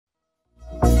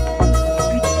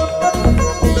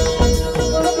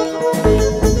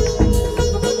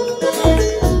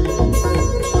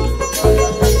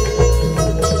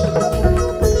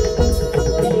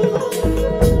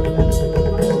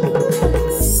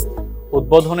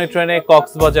উদ্বোধনী ট্রেনে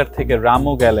কক্সবাজার থেকে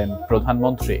রামু গেলেন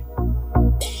প্রধানমন্ত্রী।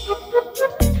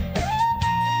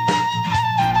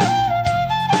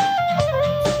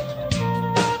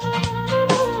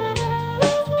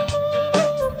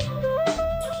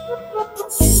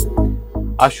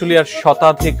 আশুলিয়ার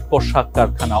শতাধিক পোশাক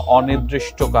কারখানা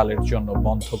অনির্দিষ্টকালের জন্য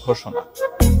বন্ধ ঘোষণা।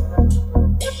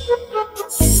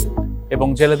 এবং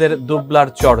জেলেদের দুবলার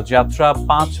চর যাত্রা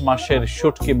 5 মাসের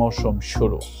শুটকি মৌসুম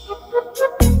শুরু।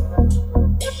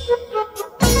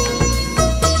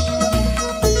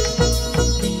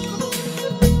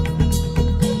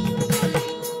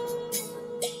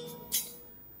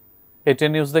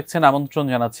 ATN নিউজ দেখছেন, আমন্ত্রণ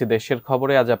জানাচ্ছি দেশের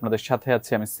খবরে। আজ আপনাদের সাথে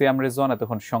আছি আমি সিয়াম রিজওয়ান।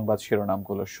 এতক্ষণ সংবাদ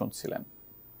শিরোনামগুলো শুনছিলেন।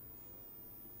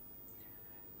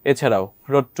 এছাড়াও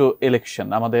রোড টু ইলেকশন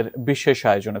আমাদের বিশেষ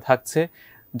আয়োজনে থাকছে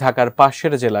ঢাকার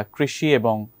পাশের জেলা কৃষি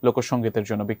এবং লোকসঙ্গীতের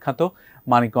জন্য বিখ্যাত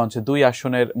মানিকগঞ্জ 2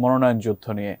 আসনের মনোনয়ন যুদ্ধ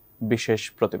নিয়ে বিশেষ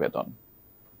প্রতিবেদন।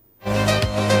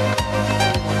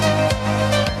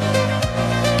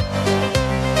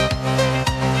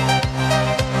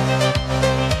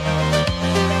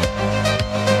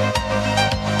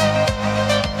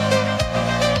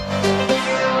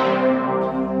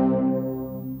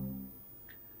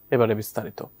 এবারে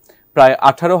বিস্তারিত। প্রায়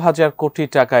 18,000 কোটি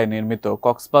টাকায় নির্মিত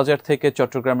কক্সবাজার থেকে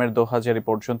চট্টগ্রামের দোহাজারী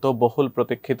পর্যন্ত বহুল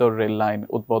প্রতীক্ষিত রেল লাইন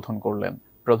উদ্বোধন করলেন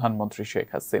প্রধানমন্ত্রী শেখ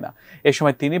হাসিনা। এ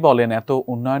সময় তিনি বলেন, এত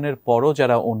উন্নয়নের পরও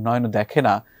যারা উন্নয়ন দেখে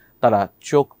না তারা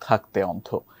চোখ থাকতে অন্ধ।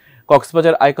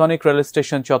 কক্সবাজার আইকনিক রেল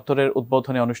স্টেশন চত্বরের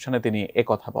উদ্বোধনী অনুষ্ঠানে তিনি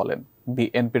একথা বলেন।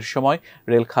 বিএনপির সময়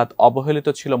রেল খাত অবহেলিত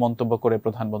ছিল মন্তব্য করে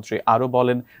প্রধানমন্ত্রী আরও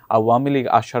বলেন, আওয়ামী লীগ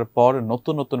আসার পর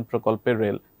নতুন নতুন প্রকল্পের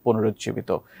রেল পুনরুজ্জীবিত।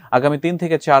 আগামী 3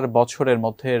 থেকে 4 বছরের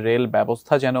মধ্যে রেল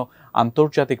ব্যবস্থা যেন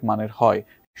আন্তর্জাতিক মানের হয়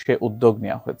সে উদ্যোগ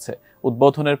নেওয়া হয়েছে।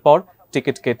 উদ্বোধনের পর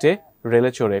টিকিট কেটে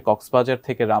রেলে চড়ে কক্সবাজার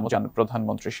থেকে রামু যান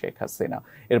প্রধানমন্ত্রী শেখ হাসিনা।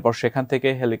 এরপর সেখান থেকে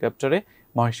হেলিকপ্টারে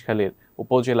মহেশখালীর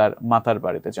উপজেলার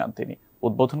মাতারবাড়িতে যান তিনি।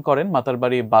 উদ্বোধন করেন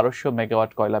মাতারবাড়ি 1200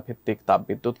 মেগাওয়াট কয়লা ভিত্তিক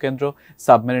তাপবিদ্যুৎ কেন্দ্র,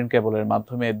 সাবমেরিন কেবলের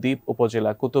মাধ্যমে দ্বীপ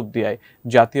উপজেলা কুতুবদিয়ায়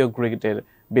জাতীয় গ্রিডের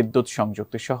বিদ্যুৎ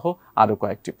সংযুক্তি সহ আরও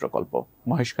কয়েকটি প্রকল্প।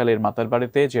 মহেশখালীর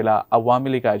মাতারবাড়িতে জেলা আওয়ামী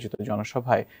লীগ আয়োজিত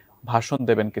জনসভায় ভাষণ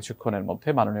দেবেন কিছুক্ষণের মধ্যে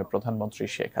মাননীয় প্রধানমন্ত্রী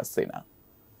শেখ হাসিনা।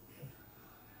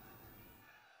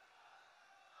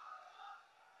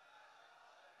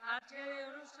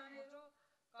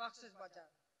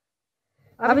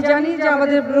 আমি জানি যে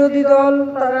আমাদের বিরোধী দল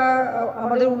তারা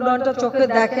আমাদের উন্নয়নটা চোখে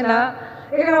দেখে না,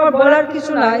 এখানে আমার বলার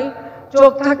কিছু নাই।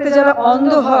 চোখ থাকতে যারা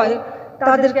অন্ধ হয়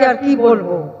তাদেরকে আর কি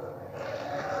বলবো,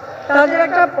 তাদের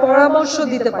একটা পরামর্শ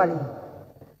দিতে পারি।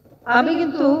 আমি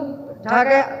কিন্তু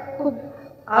ঢাকায় খুব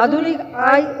আধুনিক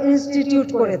আই ইনস্টিটিউট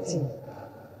করেছি।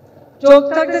 চোখ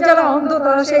থাকতে যারা অন্ধ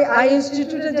তারা সেই আই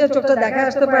ইনস্টিটিউটে যে চোখটা দেখা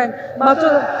আসতে পারেন।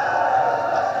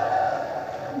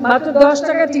 মাত্র 10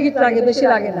 টাকা টিকিট লাগে, বেশি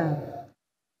লাগে না।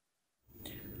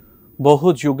 বহু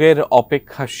যুগের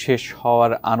অপেক্ষা শেষ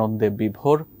হওয়ার আনন্দে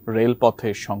বিভোর রেলপথে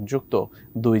সংযুক্ত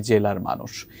 2 জেলার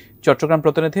মানুষ। চট্টগ্রাম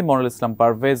প্রতিনিধি মনিরুল ইসলাম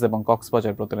পারভেজ এবং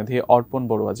কক্সবাজার প্রতিনিধি অর্পণ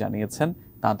বড়ুয়া জানিয়েছেন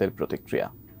তাদের প্রতিক্রিয়া।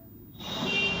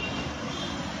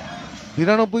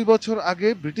 92 বছর আগে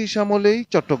ব্রিটিশ আমলেই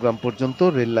চট্টগ্রাম পর্যন্ত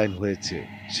রেল লাইন হয়েছে।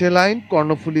 সে লাইন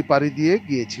কর্ণফুলী পাড়ি দিয়ে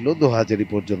গিয়েছিল দোহাজারী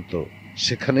পর্যন্ত,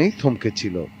 সেখানেই থমকে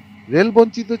ছিল। রেল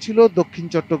বঞ্চিত ছিল দক্ষিণ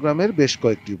চট্টগ্রামের বেশ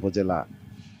কয়েকটি উপজেলা।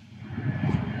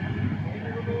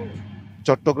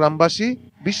 চট্টগ্রামবাসী,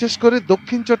 বিশেষ করে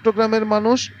দক্ষিণ চট্টগ্রামের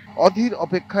মানুষ অধীর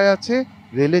অপেক্ষায় আছে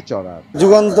রেলে চড়ার।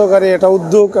 যুগান্তকারী এটা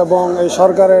উদ্যোগ এবং এই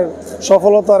সরকারের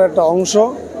সফলতার একটা অংশ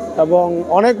এবং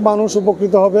অনেক মানুষ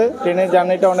উপকৃত হবে। ট্রেনের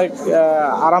জার্নিটা অনেক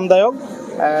আরামদায়ক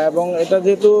এবং এটা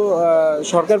যেহেতু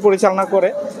সরকার পরিচালনা করে,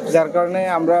 যার কারণে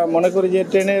আমরা মনে করি যে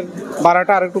ট্রেনের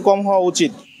ভাড়াটা আর একটু কম হওয়া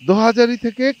উচিত। দোহাজারী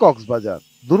থেকে কক্সবাজার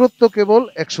দূরত্ব কেবল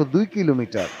 102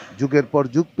 কিলোমিটার। যুগের পর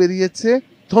যুগ পেরিয়েছে,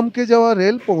 থমকে যাওয়া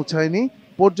রেল পৌঁছায়নি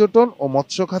পর্যটন ও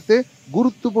মৎস্য খাতে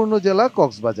গুরুত্বপূর্ণ জেলা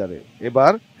কক্সবাজারে।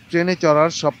 এবার ট্রেনে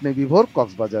চড়ার স্বপ্নে বিভোর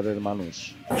কক্সবাজারের মানুষ।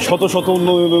 শত শত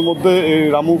উন্নয়নের মধ্যে এই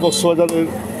রামু কক্সবাজারের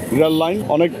রেল লাইন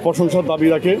অনেক প্রশংসার দাবি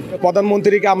রাখে।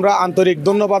 প্রধানমন্ত্রীকে আমরা আন্তরিক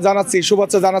ধন্যবাদ জানাচ্ছি,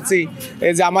 শুভেচ্ছা জানাচ্ছি,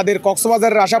 এই যে আমাদের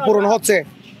কক্সবাজারের আশা পূরণ হচ্ছে।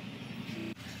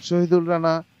 Shahidul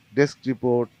Rana, desk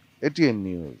report, ATN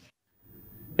news.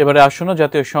 এবারে আসন্ন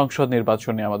জাতীয় সংসদ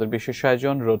নির্বাচনে আমাদের বিশেষ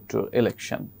আয়োজন রোড টু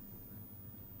ইলেকশন।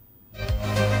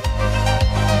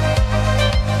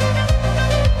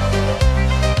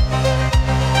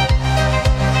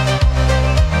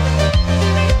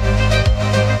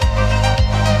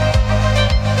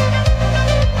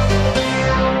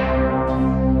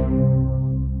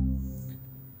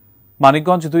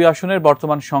 মানিকগঞ্জ ২ আসনের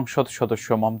বর্তমান সংসদ সদস্য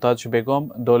মমতাজ বেগম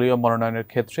দলীয় মনোনয়নের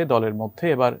ক্ষেত্রে দলের মধ্যে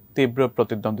এবার তীব্র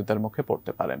প্রতিদ্বন্দ্বিতার মুখে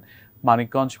পড়তে পারেন।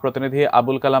 মানিকগঞ্জ প্রতিনিধি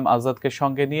আবুল কালাম আজাদকে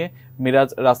সঙ্গে নিয়ে মিরাজ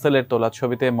রাসেলের তোলা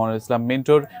ছবিতে মনির ইসলাম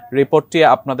মিন্টুর রিপোর্টটি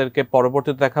আপনাদেরকে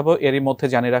পরবর্তীতে দেখাবো। এরই মধ্যে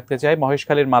জানিয়ে রাখতে চাই,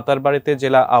 মহেশখালীর মাতারবাড়িতে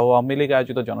জেলা আওয়ামী লীগ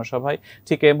আয়োজিত জনসভায়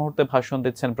ঠিক এই মুহূর্তে ভাষণ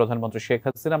দিচ্ছেন প্রধানমন্ত্রী শেখ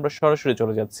হাসিনা। আমরা সরাসরি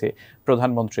চলে যাচ্ছি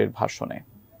প্রধানমন্ত্রীর ভাষণে।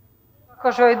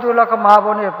 শহীদ 2 লক্ষ মা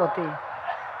বোনের প্রতি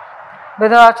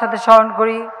বেদনার সাথে স্মরণ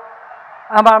করি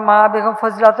আমার মা বেগম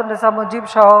ফজিলাতুন্নেসা মুজিব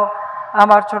সহ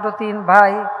আমার ছোট 3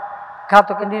 ভাই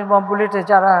ঘাতকের নির্মম বুলেটে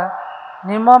যারা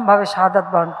নির্মমভাবে শাহাদাত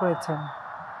বরণ করেছেন,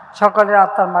 সকলের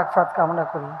আত্মার মাগফিরাত কামনা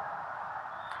করি।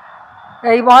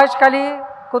 এই মহেশখালী,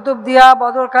 কুতুবদিয়া,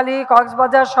 বদরখালী,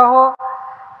 কক্সবাজার সহ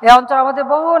এই অঞ্চলে আমাদের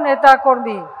বহু নেতা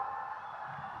কর্মী,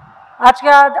 আজকে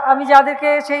আমি যাদেরকে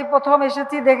সেই প্রথম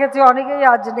এসেছি দেখেছি, অনেকেই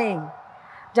আজ নেই,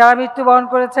 যারা মৃত্যুবরণ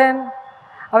করেছেন,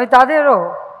 আমি তাদেরও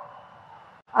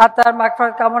আত্মার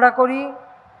মাগফিরাত কামনা করি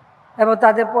এবং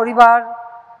তাদের পরিবার,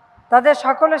 তাদের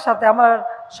সকলের সাথে আমার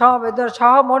সমবেদনা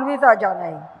সহমর্মিতা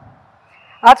জানাই।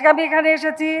 আজকে আমি এখানে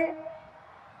এসেছি,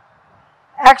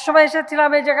 একসময় এসেছিলাম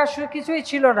এই জায়গা কিছুই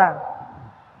ছিল না,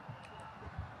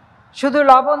 শুধু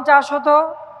লবণ চাষ হতো।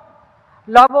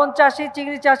 লবণ চাষি,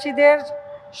 চিংড়ি চাষিদের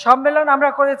সম্মেলন আমরা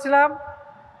করেছিলাম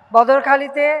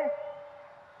বদরখালীতে,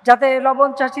 যাতে লবণ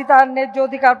চাষি তার ন্যায্য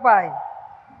অধিকার পায়।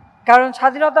 কারণ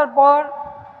স্বাধীনতার পর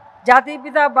জাতির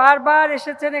পিতা বারবার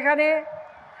এসেছেন এখানে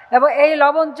এবং এই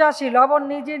লবণ চাষি, লবণ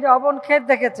নিজে লবণ ক্ষেত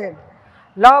দেখেছেন,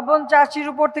 লবণ চাষির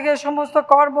উপর থেকে সমস্ত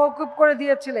কর মওকুফ করে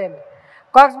দিয়েছিলেন।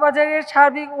 কক্সবাজারের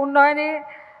সার্বিক উন্নয়নে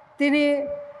তিনি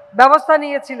ব্যবস্থা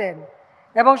নিয়েছিলেন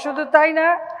এবং শুধু তাই না,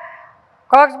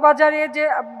 কক্সবাজারে যে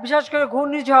বিশেষ করে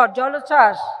ঘূর্ণিঝড়,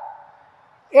 জলোচ্ছ্বাস,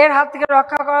 এর হাত থেকে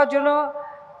রক্ষা করার জন্য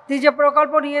তিনি যে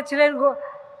প্রকল্প নিয়েছিলেন,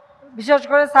 বিশেষ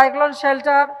করে সাইক্লোন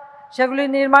শেল্টার, সেগুলি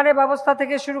নির্মাণের ব্যবস্থা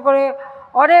থেকে শুরু করে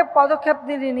অনেক পদক্ষেপ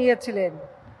তিনি নিয়েছিলেন।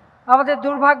 আমাদের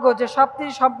দুর্ভাগ্য যে সব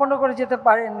তিনি সম্পন্ন করে যেতে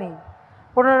পারেননি।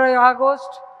 15ই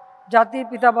আগস্ট জাতির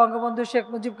পিতা বঙ্গবন্ধু শেখ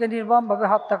মুজিবকে নির্মমভাবে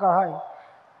হত্যা করা হয়।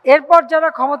 এরপর যারা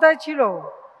ক্ষমতায় ছিল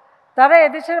তারা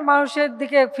এদেশের মানুষের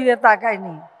দিকে ফিরে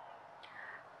তাকায়নি।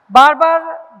 বারবার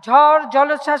ঝড়,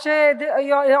 জলোচ্ছ্বাসে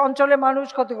এই অঞ্চলে মানুষ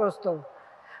ক্ষতিগ্রস্ত।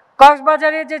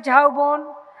 কক্সবাজারে যে ঝাউবন,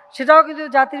 সেটাও কিন্তু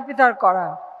জাতির পিতার করা,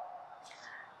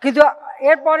 কিন্তু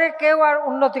এরপরে কেউ আর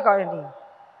উন্নতি করেনি।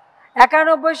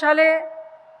 91 সালে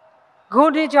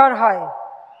ঘূর্ণিঝড় হয়,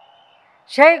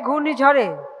 সেই ঘূর্ণিঝড়ে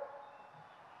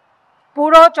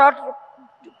পুরো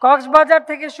কক্সবাজার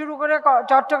থেকে শুরু করে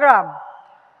চট্টগ্রাম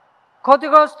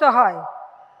ক্ষতিগ্রস্ত হয়।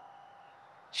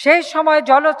 সেই সময়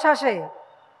জলোচ্ছ্বাসে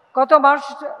কত মানুষ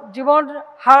জীবন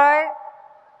হারায়,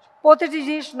 প্রতিটি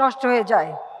জিনিস নষ্ট হয়ে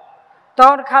যায়।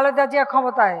 তখন খালেদা জিয়া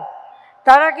ক্ষমতায়,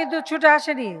 তারা কিন্তু ছুটে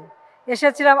আসেনি,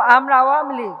 এসেছিলাম আমরা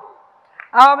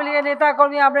আওয়ামী লীগের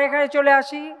নেতাকর্মী, আমরা এখানে চলে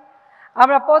আসি,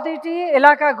 আমরা প্রতিটি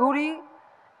এলাকা ঘুরি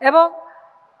এবং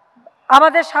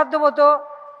আমাদের সাধ্যমতো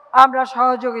আমরা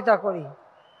সহযোগিতা করি।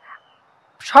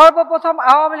 সর্বপ্রথম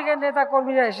আওয়ামী লীগের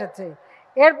নেতাকর্মীরা এসেছে,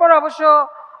 এরপর অবশ্য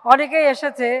অনেকেই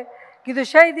এসেছে, কিন্তু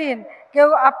সেই দিন কেউ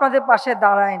আপনাদের পাশে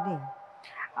দাঁড়ায়নি।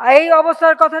 এই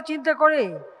অবস্থার কথা চিন্তা করে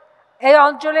এই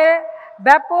অঞ্চলে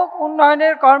ব্যাপক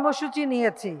উন্নয়নের কর্মসূচি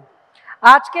নিয়েছি।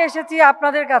 আজকে এসেছি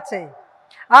আপনাদের কাছে,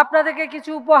 আপনাদেরকে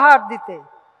কিছু উপহার দিতে।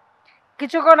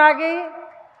 কিছুক্ষণ আগেই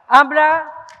আমরা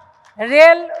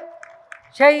রেল,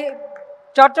 সেই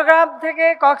চট্টগ্রাম থেকে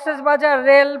কক্সবাজার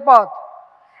রেলপথ,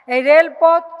 এই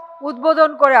রেলপথ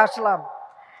উদ্বোধন করে আসলাম।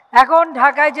 এখন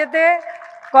ঢাকায় যেতে,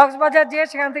 কক্সবাজার যেয়ে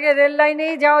সেখান থেকে রেল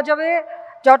লাইনেই যাওয়া যাবে,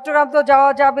 চট্টগ্রাম তো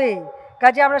যাওয়া যাবে,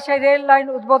 কাজে আমরা সেই রেল লাইন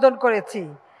উদ্বোধন করেছি।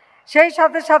 সেই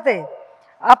সাথে সাথে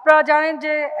আপনারা জানেন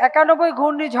যে 91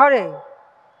 ঘূর্ণিঝড়ে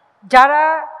যারা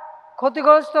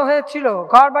ক্ষতিগ্রস্ত হয়েছিল,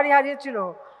 ঘর বাড়ি হারিয়েছিল,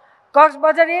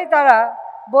 কক্সবাজারেই তারা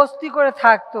বস্তি করে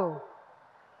থাকতো।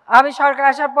 আমি সরকার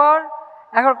আসার পর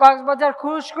এখন কক্সবাজার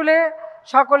স্কুলে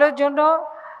সকলের জন্য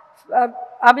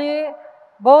আমি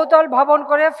বহুতল ভবন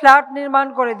করে ফ্ল্যাট নির্মাণ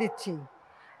করে দিচ্ছি।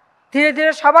 ধীরে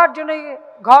ধীরে সবার জন্যই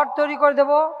ঘর তৈরি করে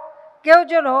দেব। কেউ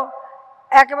যেন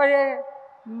একেবারে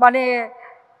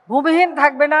ভূমিহীন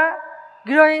থাকবে না,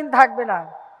 গৃহহীন থাকবে না।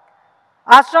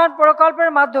 আশ্রয়ণ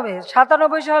প্রকল্পের মাধ্যমে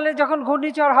 97 সালে যখন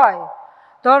ঘূর্ণিঝড় হয়,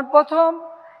 তখন প্রথম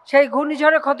সেই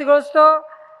ঘূর্ণিঝড়ে ক্ষতিগ্রস্ত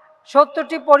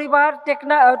 70টি পরিবার,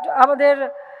 আমাদের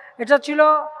এটা ছিল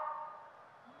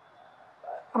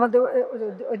আমাদের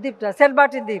দ্বীপটা সেন্ট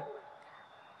মার্টিন দ্বীপ,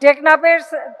 টেকনাফের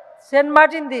সেন্ট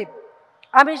মার্টিন দ্বীপ,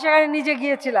 আমি সেখানে নিজে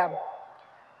গিয়েছিলাম।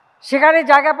 সেখানে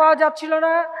জায়গা পাওয়া যাচ্ছিল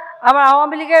না, আমার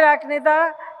আওয়ামী লীগের এক নেতা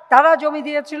তারা জমি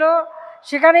দিয়েছিল,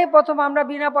 সেখানেই প্রথম আমরা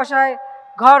বিনা পয়সায়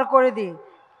ঘর করে দিই।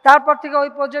 তারপর থেকে ওই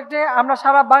প্রজেক্টে আমরা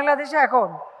সারা বাংলাদেশে এখন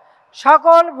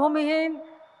সকল ভূমিহীন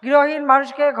গৃহহীন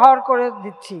মানুষকে ঘর করে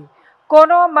দিচ্ছি।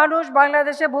 কোনো মানুষ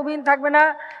বাংলাদেশে ভূমিহীন থাকবে না,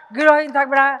 গৃহহীন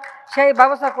থাকবে না, সেই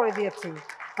ব্যবস্থা করে দিয়েছি।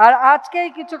 আর আজকেই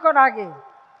কিছুক্ষণ আগে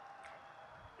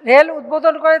রেল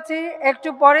উদ্বোধন করেছি, একটু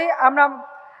পরেই আমরা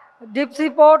ডিপসি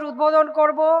পোর্ট উদ্বোধন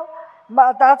করব।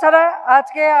 তাছাড়া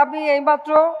আজকে আমি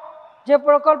এইমাত্র যে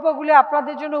প্রকল্পগুলি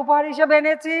আপনাদের জন্য উপহার হিসেবে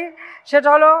এনেছি সেটা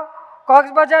হলো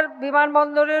কক্সবাজার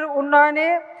বিমানবন্দরের উন্নয়নে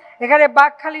এখানে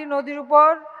বাঁকখালী নদীর উপর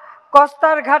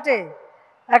কস্তার ঘাটে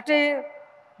একটি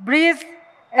ব্রিজ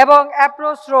এবং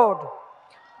অ্যাপ্রোচ রোড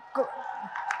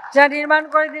যা নির্মাণ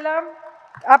করে দিলাম।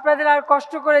 আপনাদের আর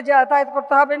কষ্ট করে যাতায়াত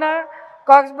করতে হবে না।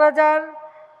 কক্সবাজার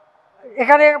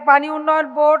এখানে পানি উন্নয়ন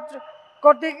বোর্ড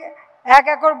কর্তৃক 1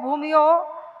 একর ভূমিও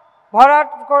ভরাট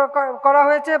করা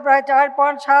হয়েছে, প্রায়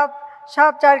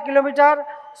 4.74 কিলোমিটার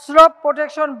স্লোপ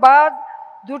প্রোটেকশন বাঁধ,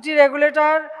 2টি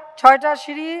রেগুলেটর, 6টা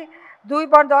সিঁড়ি,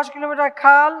 2.10 কিলোমিটার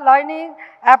খাল লাইনিং,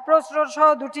 অ্যাপ্রোচ রোড সহ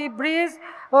 2টি ব্রিজ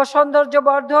ও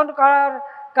সৌন্দর্যবর্ধন করার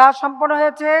কাজ সম্পন্ন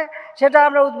হয়েছে, সেটা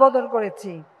আমরা উদ্বোধন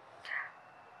করেছি।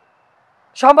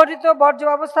 সমন্বিত বর্জ্য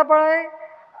ব্যবস্থাপনায়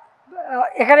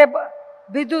এখানে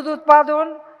বিদ্যুৎ উৎপাদন,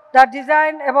 তার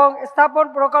ডিজাইন এবং স্থাপন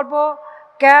প্রকল্প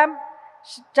ক্যাম্প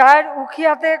 4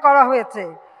 উখিয়াতে করা হয়েছে।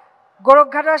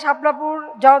 গোরখঘাটা শাপলাপুর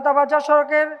জনতা বাজার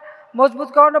সড়কের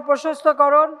মজবুতকরণ ও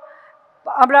প্রশস্তকরণ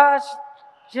আমরা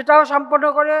সেটাও সম্পন্ন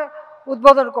করে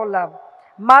উদ্বোধন করলাম।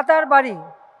 মাতার বাড়ি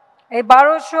এই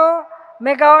 1200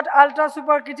 মেগাওয়াট আলট্রা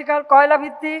সুপার ক্রিটিক্যাল কয়লা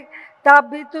ভিত্তিক তাপ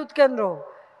বিদ্যুৎ কেন্দ্র,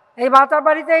 এই মাতার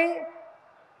বাড়িতেই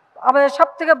আমাদের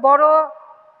সবথেকে বড়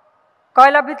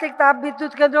কয়লা ভিত্তিক তাপ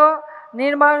বিদ্যুৎ কেন্দ্র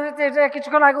নির্মাণ হয়েছে। এটা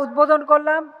কিছুক্ষণ আগে উদ্বোধন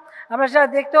করলাম, আমরা সেটা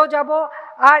দেখতেও যাব।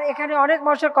 আর এখানে অনেক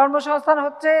মানুষের কর্মসংস্থান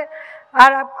হচ্ছে,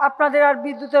 আর আপনাদের আর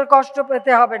বিদ্যুতের কষ্ট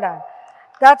পেতে হবে না।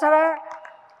 তাছাড়া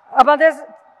আমাদের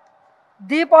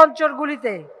দ্বীপ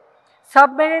অঞ্চলগুলিতে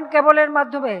সাবমেরিন কেবলের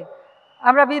মাধ্যমে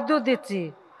আমরা বিদ্যুৎ দিচ্ছি।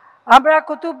 আমরা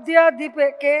কুতুবদিয়া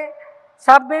দ্বীপকে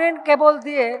সাবমেরিন কেবল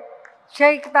দিয়ে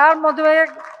সেই তার মাধ্যমে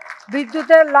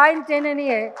বিদ্যুতের লাইন টেনে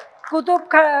নিয়ে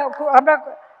আমরা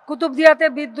কুতুবদিয়াতে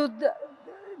বিদ্যুৎ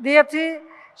দিয়েছি,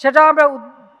 সেটাও আমরা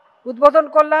উদ্বোধন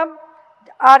করলাম।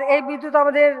 আর এই বিদ্যুৎ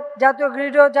আমাদের জাতীয়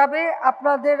গ্রিডেও যাবে,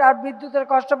 আপনাদের আর বিদ্যুতের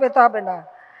কষ্ট পেতে হবে না।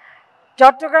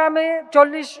 চট্টগ্রামে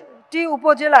 40টি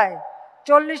উপজেলায়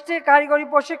 40টি কারিগরি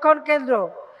প্রশিক্ষণ কেন্দ্র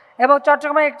এবং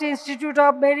চট্টগ্রামে একটি ইনস্টিটিউট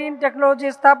অফ মেরিন টেকনোলজি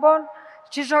স্থাপন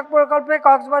শীর্ষক প্রকল্পে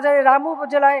কক্সবাজারের রামু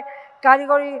উপজেলায়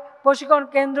কারিগরি প্রশিক্ষণ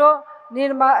কেন্দ্র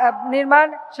নির্মাণ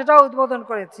সেটাও উদ্বোধন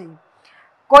করেছি।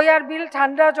 কৈয়ার বিল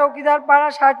ঠান্ডা চৌকিদার পাড়া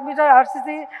 60 মিটার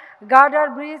আরসিসি গার্ডার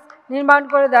ব্রিজ নির্মাণ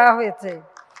করে দেওয়া হয়েছে।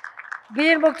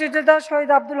 বীর মুক্তিযোদ্ধা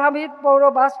শহীদ আব্দুল হামিদ পৌর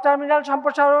বাস টার্মিনাল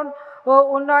সম্প্রসারণ ও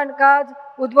উন্নয়ন কাজ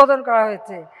উদ্বোধন করা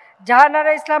হয়েছে।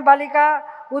 জাহানারা ইসলাম বালিকা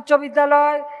উচ্চ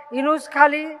বিদ্যালয়,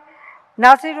 ইনুসখালী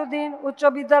নাসির উদ্দিন উচ্চ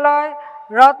বিদ্যালয়,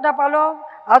 রত্না পালং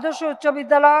আদর্শ উচ্চ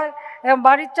বিদ্যালয় এবং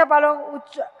বাণিজ্য পালং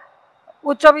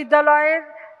উচ্চ বিদ্যালয়ের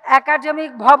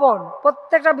একাডেমিক ভবন,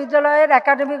 প্রত্যেকটা বিদ্যালয়ের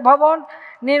একাডেমিক ভবন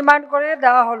নির্মাণ করে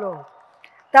দেওয়া হলো।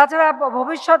 তাছাড়া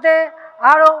ভবিষ্যতে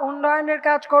আরও উন্নয়নের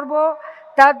কাজ করব,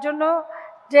 তার জন্য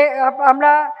যে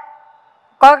আমরা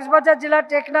কক্সবাজার জেলার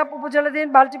Teknaf উপজেলাধীন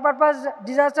multipurpose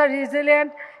disaster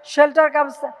resilient shelter কাম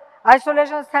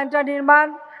আইসোলেশন সেন্টার নির্মাণ,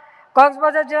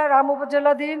 কক্সবাজার জেলার রাম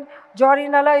উপজেলাধীন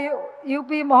জরিনালা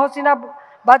ইউপি মহসিনা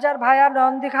বাজার ভায়া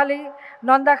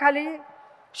নন্দাখালী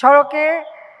সড়কে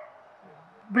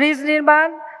ব্রিজ নির্মাণ,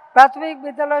 প্রাথমিক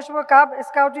বিদ্যালয় সমূহ কাপ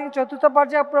স্কাউটিং 4র্থ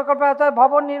পর্যায়ে প্রকল্প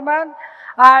ভবন নির্মাণ,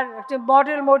 আর একটি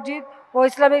মডেল মসজিদ ও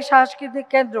ইসলামিক সাংস্কৃতিক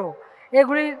কেন্দ্র,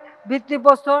 এগুলির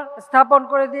ভিত্তিপ্রস্তর স্থাপন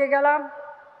করে দিয়ে গেলাম।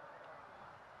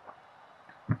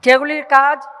 যেগুলির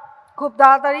কাজ খুব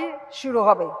তাড়াতাড়ি শুরু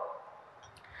হবে।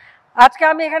 আজকে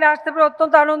আমি এখানে আসতে পেরে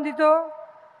অত্যন্ত আনন্দিত।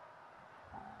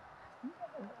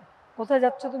 কোথায়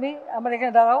যাচ্ছ তুমি? আমার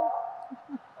এখানে দাঁড়াও।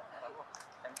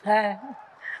 হ্যাঁ,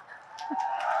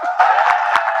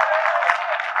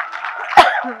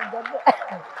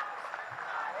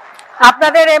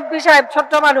 আপনাদের এমপি সাহেব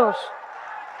ছোট্ট মানুষ,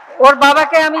 ওর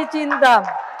বাবাকে আমি চিনতাম।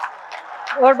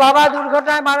 ওর বাবা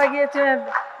দুর্ঘটনায় মারা গিয়েছিলেন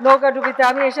নৌকাডুবিতে,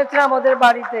 আমি এসেছিলাম ওদের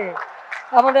বাড়িতে,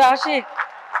 আমাদের আশিক,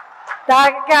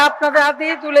 তাকে আপনাদের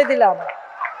হাতেই তুলে দিলাম।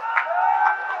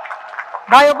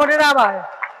 ভাই বোনেরা আমার,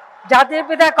 জাতির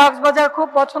পিতা কক্সবাজার খুব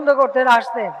পছন্দ করতেন,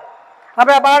 আসতেন,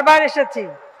 আমরা বারবার এসেছি।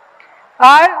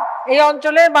 আর এই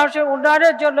অঞ্চলের মানুষের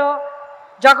উন্নয়নের জন্য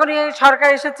যখনই সরকার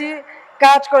এসেছি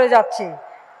কাজ করে যাচ্ছি।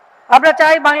 আমরা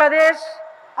চাই বাংলাদেশ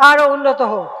আরও উন্নত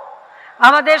হোক।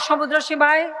 আমাদের সমুদ্র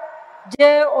সীমায় যে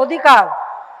অধিকার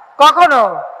কখনো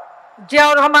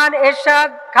জিয়াউর রহমান, এরশাদ,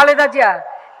 খালেদা জিয়া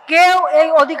কেউ এই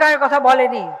অধিকারের কথা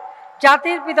বলেনি।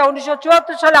 জাতির পিতা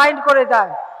 1974 সালে আইন করে দেন,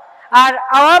 আর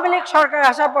আওয়ামী লীগ সরকার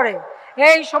আসার পরে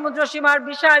এই সমুদ্র সীমার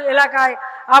বিশাল এলাকায়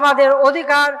আমাদের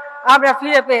অধিকার আমরা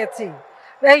ফিরে পেয়েছি।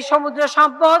 এই সমুদ্র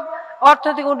সম্পদ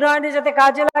অর্থনৈতিক উন্নয়নে যাতে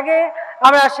কাজে লাগে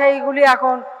আমরা সেইগুলি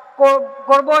এখন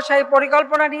করব, সেই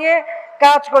পরিকল্পনা নিয়ে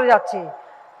কাজ করে যাচ্ছি।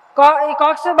 এই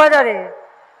কক্সবাজারে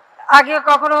আগে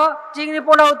কখনো চিংড়ি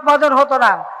পোনা উৎপাদন হতো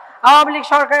না। আওয়ামী লীগ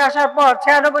সরকার আসার পর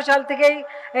 96 সাল থেকেই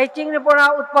এই চিংড়ি পোনা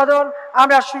উৎপাদন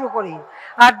আমরা শুরু করি।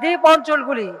 আর দ্বীপ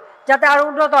অঞ্চলগুলি যাতে আরো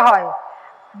উন্নত হয়,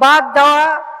 বাঁধ দেওয়া,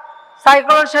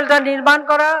 সাইক্লোন শেল্টার নির্মাণ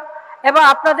করা এবং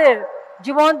আপনাদের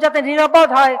জীবন যাতে নিরাপদ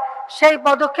হয় সেই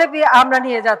পদক্ষেপই আমরা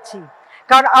নিয়ে যাচ্ছি।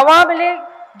 কারণ আওয়ামী লীগ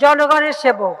জনগণের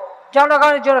সেবক,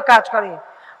 জনগণের জন্য কাজ করে।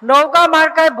 নৌকা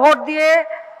মার্কায় ভোট দিয়ে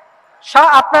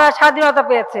আপনারা স্বাধীনতা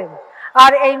পেয়েছেন,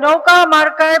 আর এই নৌকা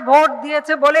মার্কায় ভোট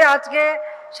দিয়েছে বলে আজকে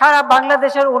সারা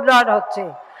বাংলাদেশের উন্নয়ন হচ্ছে।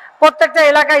 প্রত্যেকটা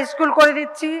এলাকায় স্কুল করে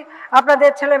দিচ্ছি আপনাদের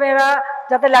ছেলেমেয়েরা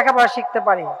যাতে লেখাপড়া শিখতে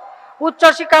পারে,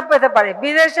 উচ্চশিক্ষা পেতে পারে,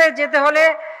 বিদেশে যেতে হলে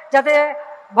যাতে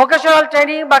ভোকেশনাল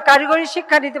ট্রেনিং বা কারিগরি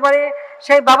শিক্ষা নিতে পারে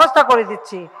সেই ব্যবস্থা করে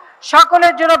দিচ্ছি।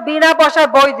 সকলের জন্য বিনা পয়সায়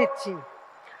বই দিচ্ছি।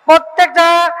 প্রত্যেকটা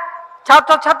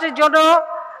ছাত্রছাত্রীর জন্য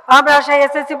আমরা সেই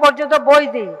এসএসসি পর্যন্ত বই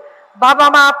দিই। বাবা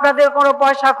মা আপনাদের কোনো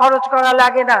পয়সা খরচ করা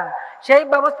লাগে না, সেই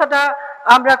ব্যবস্থাটা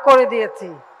আমরা করে দিয়েছি।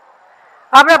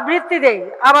 আমরা বৃত্তি দেই,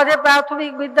 আমাদের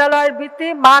প্রাথমিক বিদ্যালয়ের বৃত্তি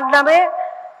মান নামে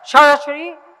সরাসরি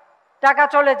টাকা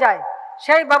চলে যায়,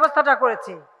 সেই ব্যবস্থাটা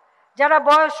করেছি। যারা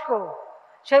বয়স্ক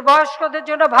সেই বয়স্কদের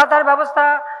জন্য ভাতার ব্যবস্থা,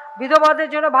 বিধবাদের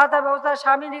জন্য ভাতার ব্যবস্থা,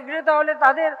 স্বামী নিগৃহীত হলে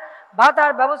তাদের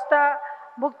ভাতার ব্যবস্থা,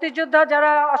 মুক্তিযোদ্ধা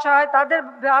যারা অসহায় তাদের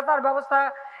ভাতার ব্যবস্থা,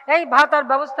 এই ভাতার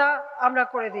ব্যবস্থা আমরা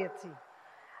করে দিয়েছি।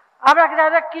 আমরা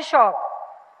যারা কৃষক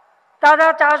তারা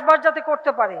চাষবাস যাতে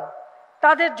করতে পারে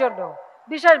তাদের জন্য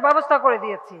বিশেষ ব্যবস্থা করে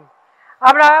দিয়েছি।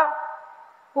 আমরা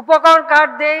উপকরণ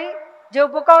কার্ড দেই, যে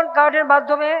উপকরণ কার্ডের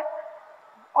মাধ্যমে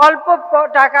অল্প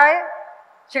টাকায়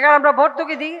সেখানে আমরা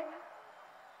ভর্তুকি দিই,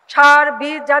 সার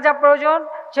বীজ যা যা প্রয়োজন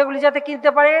সেগুলি যাতে কিনতে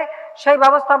পারে সেই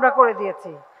ব্যবস্থা আমরা করে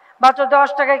দিয়েছি। মাত্র 10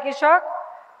 টাকায় কৃষক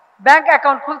ব্যাংক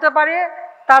অ্যাকাউন্ট খুলতে পারে,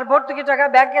 তার ভর্তুকি টাকা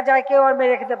ব্যাংকে যায়, কেউ আর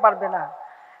মেরে খেতে পারবে না।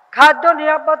 খাদ্য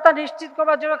নিরাপত্তা নিশ্চিত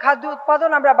করার জন্য খাদ্য উৎপাদন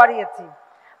আমরা বাড়িয়েছি,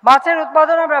 মাছের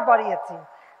উৎপাদন আমরা বাড়িয়েছি।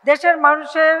 দেশের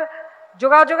মানুষের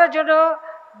যোগাযোগের জন্য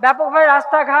ব্যাপকভাবে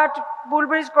রাস্তাঘাট পুল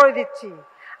ব্রিজ করে দিচ্ছি।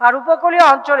 আর উপকূলীয়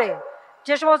অঞ্চলে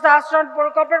যে সমস্ত আশ্রয়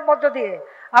প্রকল্পের মধ্য দিয়ে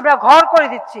আমরা ঘর করে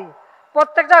দিচ্ছি,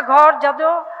 প্রত্যেকটা ঘর যাতে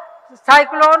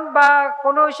সাইক্লোন বা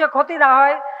কোনো ইসে ক্ষতি না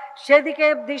হয় সেদিকে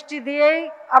দৃষ্টি দিয়েই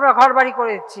আমরা ঘর বাড়ি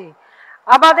করে দিচ্ছি।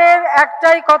 আমাদের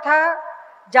একটাই কথা,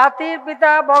 জাতির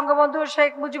পিতা বঙ্গবন্ধু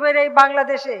শেখ মুজিবের এই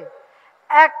বাংলাদেশে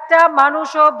একটা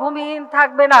মানুষও ভূমিহীন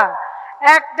থাকবে না,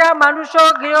 একটা মানুষও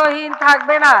গৃহহীন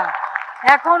থাকবে না।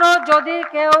 এখনো যদি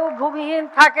কেউ ভূমিহীন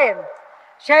থাকেন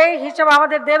সেই হিসাব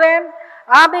আমাদের দেবেন,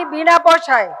 আমি বিনা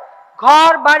পয়সায়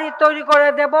ঘর বাড়ি তৈরি করে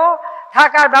দেব,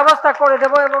 থাকার ব্যবস্থা করে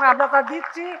দেব এবং আমরা তা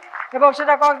দিচ্ছি এবং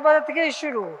সেটা কক্সবাজার থেকেই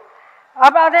শুরু।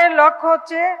 আমাদের লক্ষ্য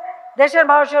হচ্ছে দেশের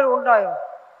মানুষের উন্নয়ন,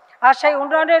 আর সেই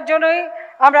উন্নয়নের জন্যই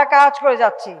আমরা কাজ করে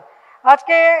যাচ্ছি।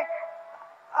 আজকে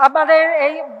আমাদের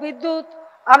এই বিদ্যুৎ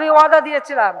আমি ওয়াদা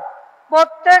দিয়েছিলাম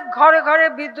প্রত্যেক ঘরে ঘরে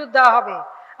বিদ্যুৎ দেওয়া হবে,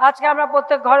 আজকে আমরা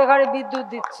প্রত্যেক ঘরে ঘরে বিদ্যুৎ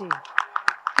দিচ্ছি।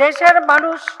 দেশের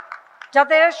মানুষ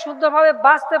যাতে শুদ্ধভাবে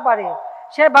বাঁচতে পারে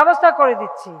সে ব্যবস্থা করে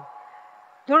দিচ্ছি।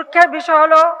 দুঃখের বিষয়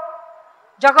হলো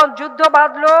যখন যুদ্ধ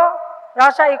বাঁধলো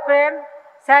Russia Ukraine,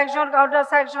 sanction counter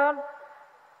sanction,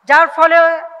 যার ফলে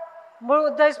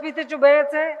মুদ্রাস্ফীতি একটু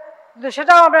বেড়েছে, কিন্তু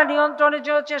সেটাও আমরা নিয়ন্ত্রণের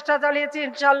জন্য চেষ্টা চালিয়েছি।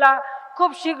 ইনশাল্লাহ খুব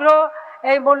শীঘ্র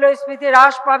এই মূল্যস্ফীতি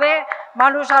হ্রাস পাবে,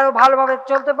 মানুষ আরো ভালোভাবে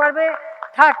চলতে পারবে,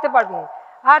 থাকতে পারবে।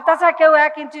 আর তাছাড়া কেউ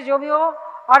 1 ইঞ্চি জমিও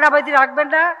অনাবাদি রাখবেন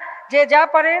না, যে যা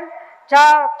পারেন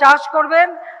চাষ করবেন।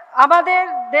 আমাদের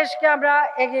দেশকে আমরা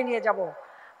এগিয়ে নিয়ে যাব।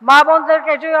 মা বোনদেরকে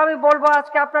এটাই আমি বলবো,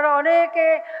 আজকে আপনারা অনেকে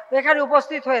এখানে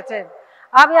উপস্থিত হয়েছেন,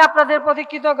 আমি আপনাদের প্রতি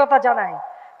কৃতজ্ঞতা জানাই,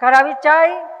 কারণ আমি চাই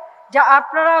যে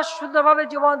আপনারা সুন্দরভাবে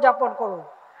জীবন যাপন করুন।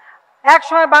 এক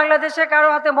সময় বাংলাদেশে কারো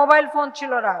হাতে মোবাইল ফোন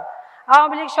ছিল না,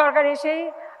 আওয়ামী লীগ সরকার এসেই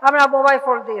আমরা মোবাইল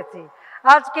ফোন দিয়েছি।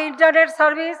 আজকে ইন্টারনেট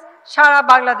সার্ভিস সারা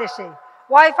বাংলাদেশে,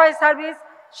 ওয়াইফাই সার্ভিস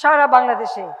সারা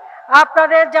বাংলাদেশে।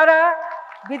 আপনাদের যারা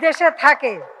বিদেশে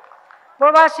থাকে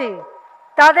প্রবাসী,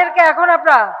 তাদেরকে এখন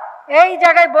আপনারা এই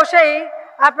জায়গায় বসেই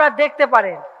আপনারা দেখতে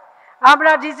পারেন।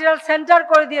 আমরা ডিজিটাল সেন্টার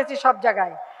করে দিয়েছি সব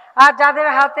জায়গায়। আর যাদের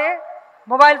হাতে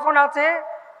মোবাইল ফোন আছে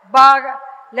বা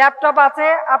ল্যাপটপ আছে,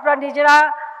 আপনারা নিজেরা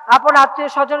আপন আত্মীয়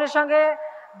স্বজনের সঙ্গে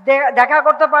দেখা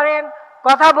করতে পারেন,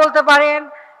 কথা বলতে পারেন,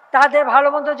 তাদের ভালো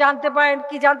মন্দ জানতে পারেন।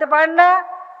 কি জানতে পারেন না?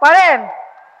 পারেন?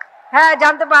 হ্যাঁ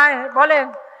জানতে পারেন, বলেন।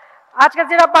 আজকে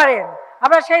যেটা পারেন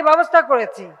আমরা সেই ব্যবস্থা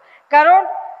করেছি, কারণ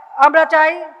আমরা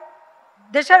চাই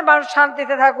দেশের মানুষ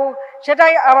শান্তিতে থাকুক,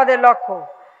 সেটাই আমাদের লক্ষ্য।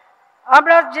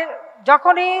 আমরা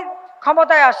যখনই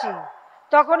ক্ষমতায় আসি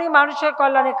তখনই মানুষের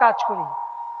কল্যাণে কাজ করি,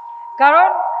 কারণ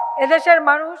এদেশের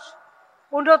মানুষ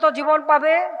উন্নত জীবন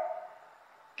পাবে,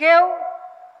 কেউ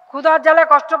ক্ষুধার জ্বালায়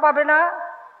কষ্ট পাবে না,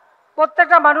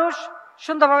 প্রত্যেকটা মানুষ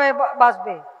সুন্দরভাবে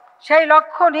বাঁচবে, সেই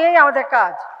লক্ষ্য নিয়েই আমাদের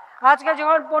কাজ। আজকে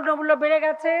যখন পণ্যমূল্য বেড়ে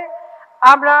গেছে,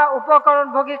 আমরা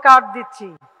উপকরণভোগী কার্ড দিচ্ছি,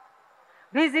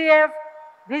 ভিজিএফ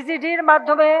ভিজিডির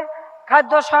মাধ্যমে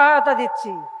খাদ্য সহায়তা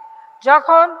দিচ্ছি।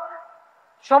 যখন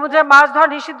সমুদ্রে মাছ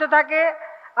ধরা নিষিদ্ধ থাকে,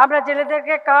 আমরা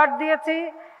জেলেদেরকে কার্ড দিয়েছি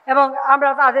এবং আমরা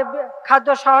তাদের খাদ্য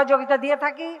সহযোগিতা দিয়ে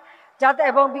থাকি, যাতে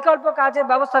এবং বিকল্প কাজের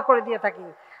ব্যবস্থা করে দিয়ে থাকি,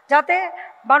 যাতে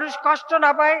মানুষ কষ্ট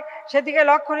না পায়, সেদিকে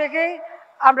লক্ষ্য রেখেই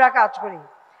আমরা কাজ করি।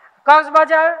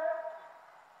 কক্সবাজার,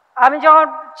 আমি যখন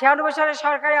 96 সালে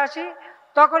সরকারে আসি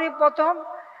তখনই প্রথম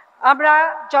আমরা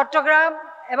চট্টগ্রাম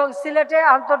এবং সিলেটে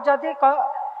আন্তর্জাতিক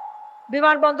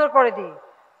বিমানবন্দর করে দিই।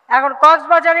 এখন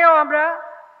কক্সবাজারেও আমরা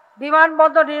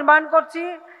বিমানবন্দর নির্মাণ করছি।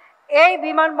 এই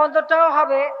বিমানবন্দরটাও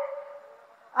হবে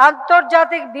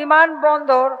আন্তর্জাতিক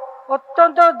বিমানবন্দর,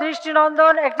 অত্যন্ত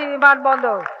দৃষ্টিনন্দন একটি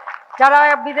বিমানবন্দর। যারা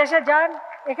বিদেশে যান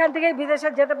এখান থেকে বিদেশে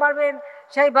যেতে পারবেন,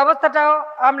 সেই ব্যবস্থাটাও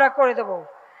আমরা করে দেব।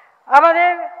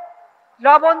 আমাদের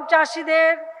লবণ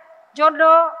চাষিদের জন্য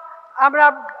আমরা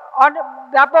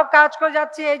ব্যাপক কাজ করে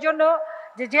যাচ্ছি, এই জন্য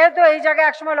যেহেতু এই জায়গায়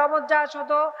একসময় লবণ চাষ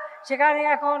হতো, সেখানে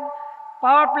এখন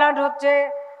পাওয়ার প্ল্যান্ট হচ্ছে,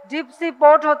 ডিপসি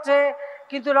পোর্ট হচ্ছে,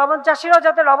 কিন্তু লবণ চাষিরাও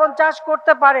যাতে লবণ চাষ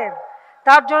করতে পারেন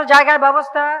তার জন্য জায়গার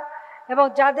ব্যবস্থা, এবং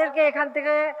যাদেরকে এখান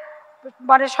থেকে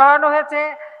মানে সরানো হয়েছে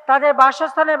তাদের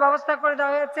বাসস্থানের ব্যবস্থা করে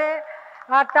দেওয়া হয়েছে।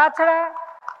 আর তাছাড়া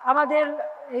আমাদের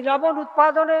এই লবণ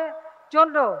উৎপাদনের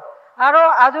জন্য আরও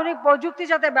আধুনিক প্রযুক্তি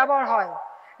যাতে ব্যবহার হয়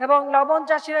এবং লবণ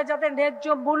চাষিরা যাতে ন্যায্য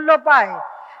মূল্য পায়,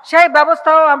 সেই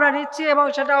ব্যবস্থাও আমরা নিচ্ছি এবং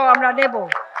সেটাও আমরা নেব,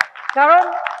 কারণ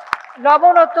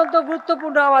লবণ অত্যন্ত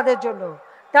গুরুত্বপূর্ণ আমাদের জন্য।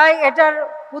 তাই এটার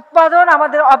উৎপাদন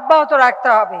আমাদের অব্যাহত রাখতে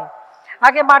হবে।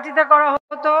 আগে মাটিতে করা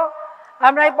হতো,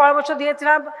 আমরা এই পরামর্শ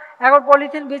দিয়েছিলাম, এখন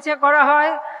পলিথিন বিছিয়ে করা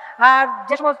হয়। আর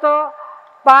যে সমস্ত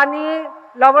পানি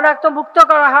লবণাক্ত মুক্ত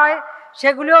করা হয়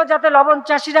সেগুলিও যাতে লবণ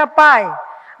চাষিরা পায়।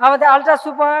 আমাদের আলট্রা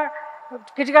সুপার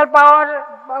ক্রিটিক্যাল পাওয়ার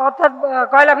অর্থাৎ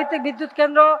কয়লা ভিত্তিক বিদ্যুৎ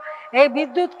কেন্দ্র, এই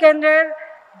বিদ্যুৎ কেন্দ্রের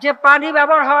যে পানি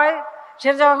ব্যবহার হয়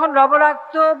সেটা যখন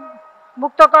লবণাক্ত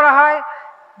মুক্ত করা হয়,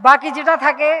 বাকি যেটা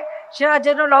থাকে সেটা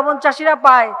যেন লবণ চাষিরা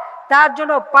পায়, তার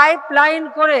জন্য পাইপ লাইন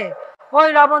করে ওই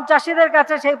লবণ চাষিদের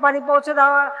কাছে সেই পানি পৌঁছে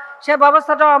দেওয়া, সে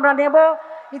ব্যবস্থাটাও আমরা নেব।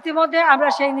 ইতিমধ্যে আমরা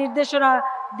সেই নির্দেশনা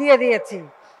দিয়ে দিয়েছি।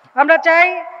 আমরা চাই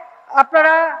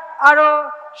আপনারা আরও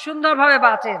সুন্দরভাবে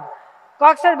বাঁচেন।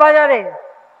 কক্সবাজারে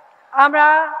আমরা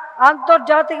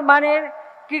আন্তর্জাতিক মানের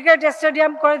ক্রিকেট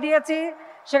স্টেডিয়াম করে দিয়েছি,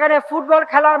 সেখানে ফুটবল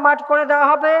খেলার মাঠ করে দেওয়া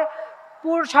হবে,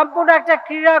 সম্পূর্ণ একটা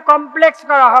ক্রীড়া কমপ্লেক্স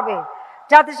করা হবে,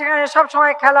 যাতে সেখানে সব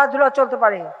সময় খেলাধুলা চলতে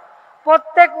পারে।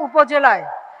 প্রত্যেক উপজেলায়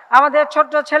আমাদের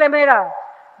ছোট্ট ছেলেমেয়েরা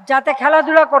যাতে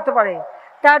খেলাধুলা করতে পারে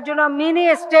তার জন্য মিনি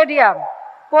স্টেডিয়াম,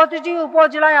 প্রতিটি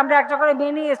উপজেলায় আমরা একটা করে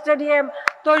মিনি স্টেডিয়াম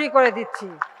তৈরি করে দিচ্ছি।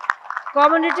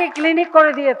 কমিউনিটি ক্লিনিক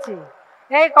করে দিয়েছি।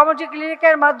 এই কমিউনিটি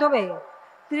ক্লিনিকের মাধ্যমে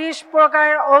 30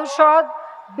 প্রকারের ঔষধ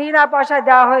বিনা পয়সায়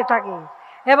দেওয়া হয়ে থাকে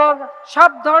এবং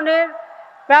সব ধরনের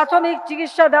প্রাথমিক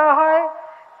চিকিৎসা দেওয়া হয়।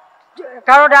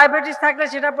 কারো ডায়াবেটিস থাকলে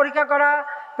সেটা পরীক্ষা করা,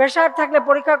 প্রেশার থাকলে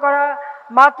পরীক্ষা করা,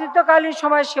 মাতৃত্বকালীন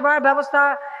সময় সেবার ব্যবস্থা,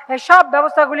 এই সব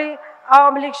ব্যবস্থাগুলি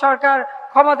আওয়ামী লীগ সরকার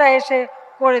ক্ষমতায় এসে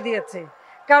করে দিয়েছে।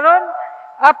 কারণ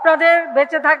আপনাদের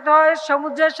বেঁচে থাকতে হয়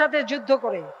সমুদ্রের সাথে যুদ্ধ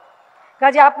করে,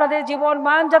 কাজে আপনাদের জীবন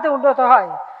মান যাতে উন্নত হয়,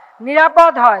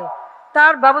 নিরাপদ হয়,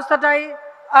 তার ব্যবস্থাটাই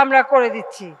আমরা করে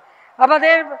দিচ্ছি।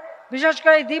 আমাদের বিশেষ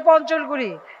করে এই দ্বীপ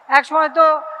অঞ্চলগুলি, একসময় তো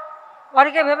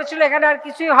অনেকে ভেবেছিল এখানে আর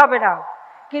কিছুই হবে না,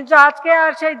 কিন্তু আজকে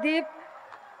আর সেই দ্বীপ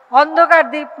অন্ধকার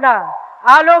দ্বীপ না,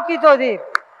 আলোকিত দ্বীপ,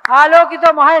 আলোকিত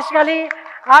মহেশখালী,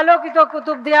 আলোকিত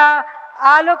কুতুবদিয়া,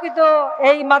 আলোকিত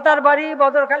এই মাতার বাড়ি,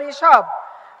 বদরখালী,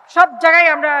 সব জায়গায়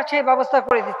আমরা সেই ব্যবস্থা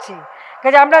করে দিচ্ছি।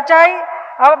 কাজে আমরা চাই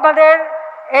আমাদের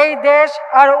এই দেশ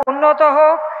আরো উন্নত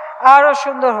হোক, আরো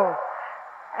সুন্দর হোক।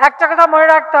 একটা কথা মনে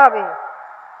রাখতে হবে,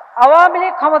 আওয়ামী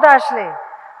লীগ ক্ষমতা আসলে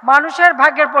মানুষের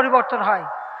ভাগ্যের পরিবর্তন হয়,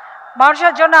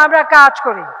 মানুষের জন্য আমরা কাজ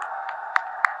করি।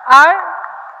 আর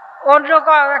অন্য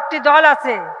একটি দল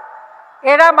আছে,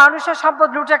 এরা মানুষের সম্পদ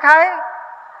লুটে খায়,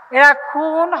 এরা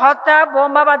খুন, হত্যা,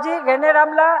 বোমাবাজি, গ্রেনেড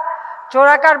হামলা,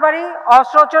 চোরা কারবারি,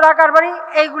 অস্ত্র চোরা কারবারি,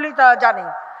 এইগুলি তারা জানে।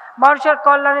 মানুষের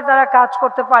কল্যাণে তারা কাজ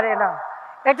করতে পারে না,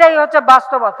 এটাই হচ্ছে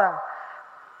বাস্তবতা।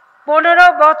 15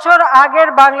 বছর আগের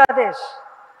বাংলাদেশ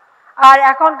আর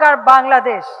এখনকার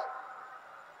বাংলাদেশ,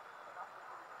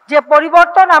 যে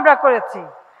পরিবর্তন আমরা করেছি,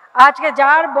 আজকে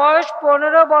যার বয়স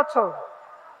 15 বছর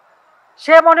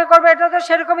সে মনে করবে এটা তো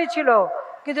সেরকমই ছিল,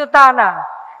 কিন্তু তা না।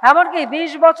 এমনকি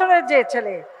 20 বছরের যে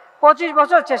ছেলে 25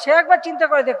 বছর হচ্ছে, সে একবার চিন্তা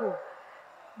করে দেখুন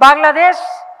বাংলাদেশ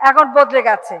এখন বদলে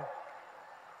গেছে।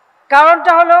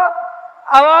 কারণটা হলো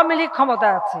আওয়ামী লীগ ক্ষমতা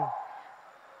আছে।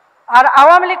 আর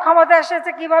আওয়ামী লীগ ক্ষমতা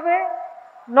এসেছে কিভাবে?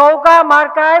 নৌকা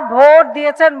মার্কায় ভোট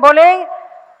দিয়েছেন বলেই,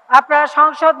 আপনারা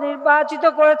সংসদ নির্বাচিত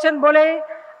করেছেন বলেই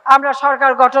আমরা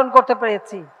সরকার গঠন করতে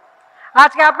পেরেছি।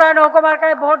 আজকে আপনারা নৌকা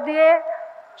মার্কায় ভোট দিয়ে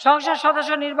সংসদ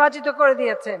সদস্য নির্বাচিত করে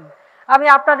দিয়েছেন। আমি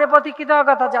আপনাদের প্রতি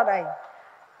কৃতজ্ঞতা জানাই।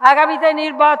 আগামীতে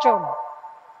নির্বাচন,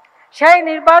 সেই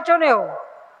নির্বাচনেও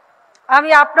আমি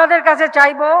আপনাদের কাছে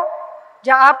চাইব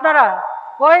যে আপনারা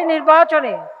ওই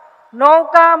নির্বাচনে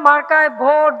নৌকা মার্কায়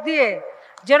ভোট দিয়ে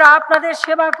যেন আপনাদের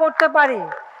সেবা করতে পারি,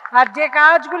 আর যে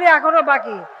কাজগুলি এখনো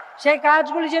বাকি সেই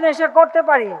কাজগুলি যেন এসে করতে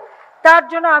পারি, তার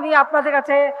জন্য আমি আপনাদের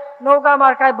কাছে নৌকা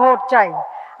মার্কায় ভোট চাই।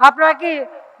 আপনারা কি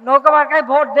নৌকা মার্কায়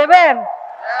ভোট দেবেন?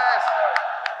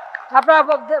 আপনারা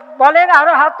বলেন,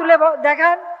 আরো হাত তুলে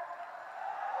দেখান।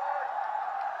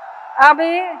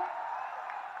 আমি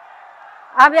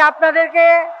আপনাদেরকে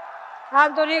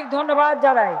আন্তরিক ধন্যবাদ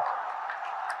জানাই।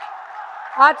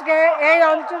 আজকে এই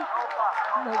অঞ্চল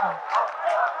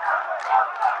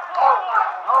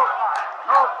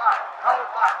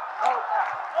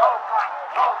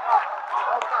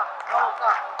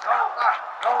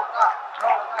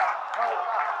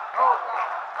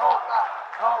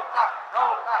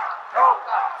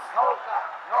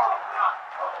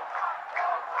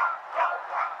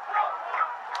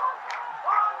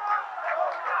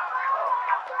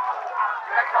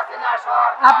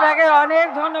আপনাকে অনেক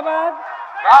ধন্যবাদ।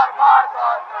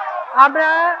 আমরা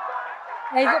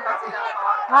এই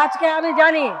আজকে আমি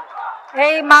জানি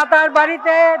এই মাতার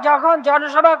বাড়িতে যখন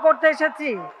জনসভা করতে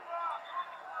এসেছি,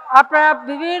 আপনারা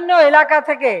বিভিন্ন এলাকা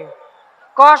থেকে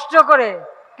কষ্ট করে,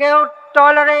 কেউ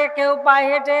ট্রলারে, কেউ পায়ে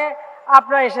হেঁটে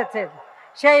আপনারা এসেছেন।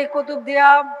 সেই কুতুবদিয়া,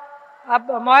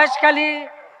 মহেশখালী,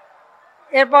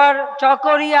 এরপর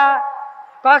চকরিয়া,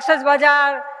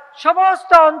 কক্সবাজার,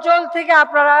 সমস্ত অঞ্চল থেকে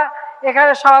আপনারা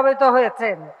এখানে সমবেত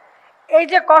হয়েছেন। এই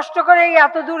যে কষ্ট করে এই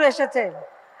এত দূর এসেছেন,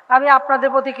 আমি আপনাদের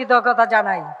প্রতি কৃতজ্ঞতা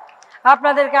জানাই,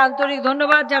 আপনাদেরকে আন্তরিক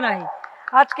ধন্যবাদ জানাই।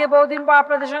 আজকে বহুদিন পর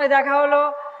আপনাদের সঙ্গে দেখা হলো,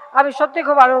 আমি সত্যি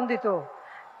খুব আনন্দিত।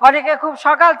 অনেকে খুব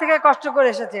সকাল থেকে কষ্ট করে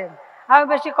এসেছেন, আমি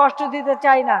বেশি কষ্ট দিতে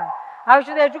চাই না। আমি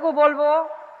শুধু এটুকু বলবো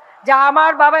যে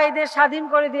আমার বাবা এই দেশ স্বাধীন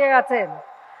করে দিয়ে গেছেন,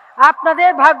 আপনাদের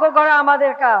ভাগ্য গড়া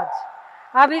আমাদের কাজ।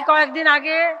 আমি কয়েকদিন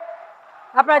আগে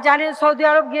আপনারা জানেন সৌদি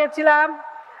আরব গিয়েছিলাম।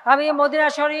 আমি মদিনা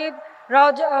শরীফ,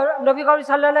 নবী করিম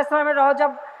সাল্লাল্লাহু আলাইহি ওয়াসাল্লামের রওজা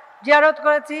জিয়ারত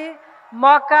করেছি,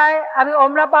 মক্কায় আমি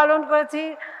ওমরা পালন করেছি।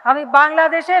 আমি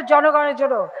বাংলাদেশের জনগণের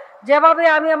জন্য যেভাবে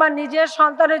আমি আমার নিজের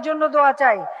সন্তানের জন্য দোয়া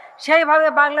চাই, সেইভাবে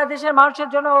বাংলাদেশের মানুষের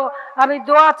জন্য আমি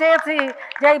দোয়া চেয়েছি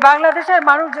যে এই বাংলাদেশের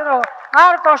মানুষ যেন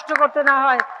আর কষ্ট করতে না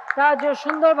হয়, তারা যেন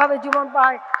সুন্দরভাবে জীবন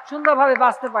পায়, সুন্দরভাবে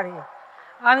বাঁচতে পারে।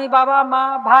 আমি বাবা, মা,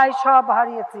 ভাই সব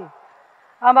হারিয়েছি।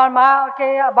 আমার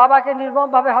বাবাকে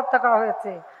নির্মমভাবে হত্যা করা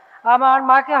হয়েছে, আমার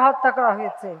মাকে হত্যা করা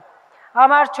হয়েছে।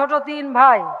 আমার ছোট 3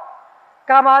 ভাই,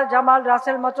 কামাল, জামাল,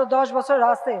 রাসেল, মাত্র 10 বছর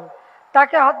রাসেল,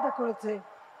 তাকে হত্যা করেছে।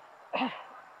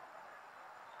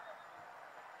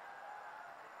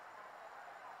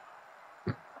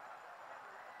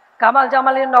 কামাল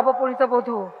জামালের নবপরিণীত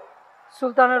বধূ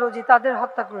সুলতানা রোজি, তাদের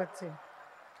হত্যা করেছে।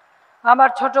 আমার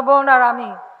ছোট বোন আর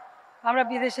আমরা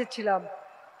বিদেশে ছিলাম,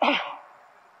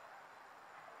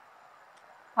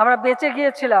 আমরা বেঁচে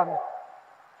গিয়েছিলাম,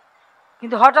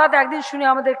 কিন্তু হঠাৎ একদিন শুনে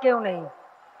আমাদের কেউ নেই,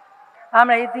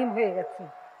 আমরা এতিম হয়ে গেছি।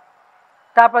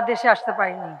 তারপর দেশে আসতে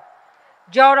পারিনি,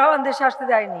 জিয়াউর রহমান দেশে আসতে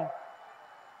দেয়নি,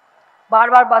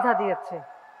 বারবার বাধা দিয়েছে।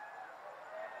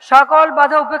 সকল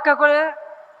বাধা উপেক্ষা করে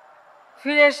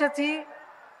ফিরে এসেছি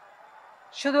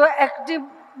শুধু একটি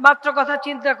মাত্র কথা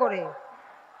চিন্তা করে,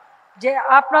 যে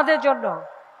আপনাদের জন্য।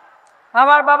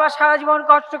 আমার বাবা সারা জীবন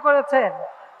কষ্ট করেছেন,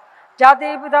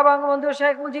 জাতির পিতা বঙ্গবন্ধু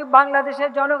শেখ মুজিব বাংলাদেশের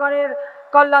জনগণের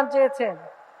কল্যাণ চেয়েছেন।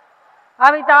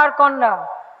 আমি তার কন্যা,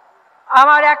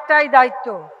 আমার একটাই দায়িত্ব,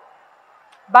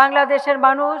 বাংলাদেশের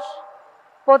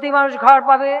প্রতি মানুষ ঘর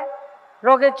পাবে,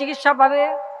 রোগের চিকিৎসা পাবে,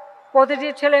 প্রতিটি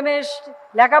ছেলে মেয়ে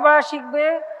লেখাপড়া শিখবে,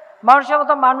 মানুষের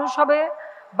মতো মানুষ হবে,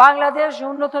 বাংলাদেশ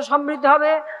উন্নত সমৃদ্ধ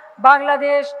হবে,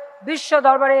 বাংলাদেশ বিশ্ব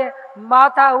দরবারে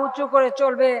মাথা উঁচু করে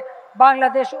চলবে,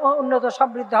 বাংলাদেশ উন্নত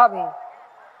সমৃদ্ধ হবে।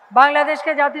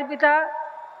 বাংলাদেশকে জাতির পিতা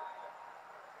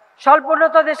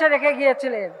স্বল্পোন্নত দেশে রেখে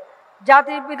গিয়েছিলেন।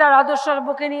 জাতির পিতার আদর্শ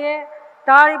বুকে নিয়ে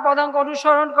তারই পদাঙ্ক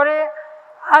অনুসরণ করে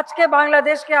আজকে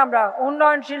বাংলাদেশকে আমরা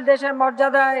উন্নয়নশীল দেশের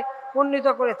মর্যাদায় উন্নীত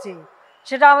করেছি।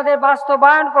 সেটা আমাদের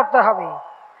বাস্তবায়ন করতে হবে।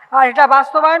 আর এটা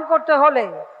বাস্তবায়ন করতে হলে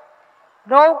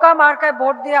নৌকা মার্কায়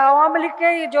ভোট দিয়ে আওয়ামী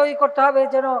লীগকেই জয়ী করতে হবে,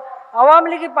 যেন আওয়ামী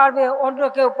লীগই পারবে, অন্য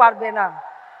কেউ পারবে না।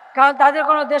 কারণ তাদের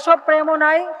কোনো দেশপ্রেমও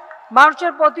নাই,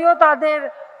 মানুষের প্রতিও তাদের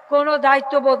কোনো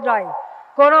দায়িত্ববোধ নাই।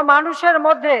 কোনো মানুষের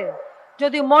মধ্যে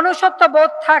যদি মনুষ্যত্ব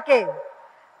বোধ থাকে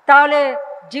তাহলে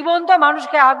জীবন্ত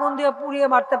মানুষকে আগুন দিয়ে পুড়িয়ে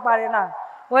মারতে পারে না।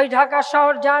 ওই ঢাকা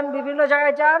শহর যান, বিভিন্ন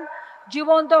জায়গায় যান,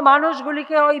 জীবন্ত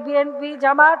মানুষগুলিকে ওই বিএনপি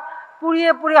জামাত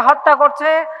পুড়িয়ে পুড়িয়ে হত্যা করছে,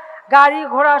 গাড়ি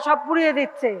ঘোড়া সব পুড়িয়ে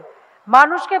দিচ্ছে।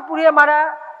 মানুষকে পুড়িয়ে মারা,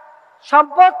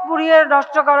 সম্পদ পুড়িয়ে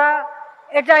নষ্ট করা,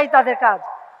 এটাই তাদের কাজ।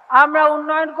 আমরা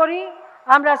উন্নয়ন করি,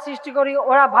 আমরা সৃষ্টি করি,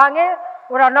 ওরা ভাঙে,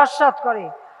 ওরা নস্যাৎ করে,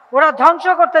 ওরা ধ্বংস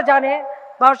করতে জানে,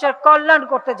 মানুষের কল্যাণ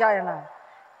করতে যায় না।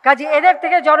 কাজে এদের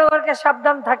থেকে জনগণকে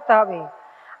সাবধান থাকতে হবে।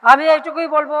 আমি এইটুকুই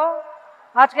বলবো,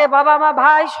 আজকে বাবা মা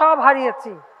ভাই সব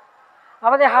হারিয়েছি,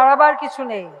 আমাদের হারাবার কিছু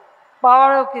নেই,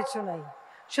 পাওয়ারও কিছু নেই।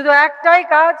 শুধু একটাই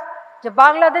কাজ, যে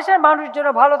বাংলাদেশের মানুষ যেন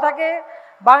ভালো থাকে,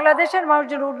 বাংলাদেশের মানুষ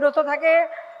যেন উন্নত থাকে।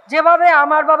 যেভাবে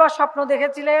আমার বাবা স্বপ্ন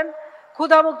দেখেছিলেন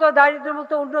ক্ষুধামুক্ত,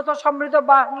 দারিদ্র্যমুক্ত, উন্নত, সমৃদ্ধ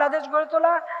বাংলাদেশ গড়ে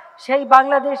তোলা, সেই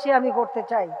বাংলাদেশই আমি করতে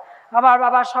চাই। আমার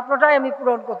বাবার স্বপ্নটাই আমি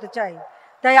পূরণ করতে চাই।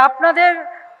 তাই আপনাদের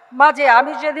মাঝে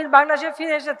আমি যেদিন বাংলাদেশে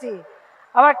ফিরে এসেছি,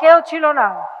 আমার কেউ ছিল না,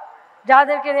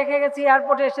 যাদেরকে রেখে গেছি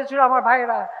এয়ারপোর্টে এসেছিল আমার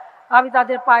ভাইয়েরা, আমি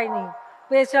তাদের পাইনি,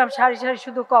 পেয়েছিলাম সারি সারি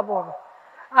শুধু কবর।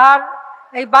 আর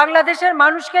এই বাংলাদেশের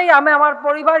মানুষকেই আমি আমার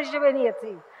পরিবার হিসেবে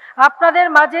নিয়েছি। আপনাদের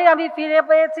মাঝেই আমি ফিরে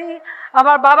পেয়েছি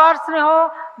আমার বাবার স্নেহ,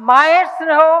 মায়ের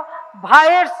স্নেহ,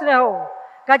 ভাইয়ের স্নেহ।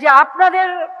 কাজে আপনাদের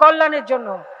কল্যাণের জন্য,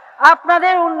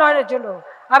 আপনাদের উন্নয়নের জন্য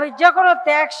আমি যে কোনো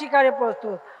ত্যাগ স্বীকারে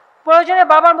প্রস্তুত। প্রয়োজনে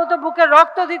বাবার মতো বুকে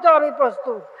রক্ত দিতেও আমি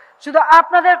প্রস্তুত। শুধু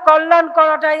আপনাদের কল্যাণ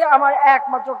করাটাই আমার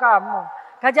একমাত্র কাম্য।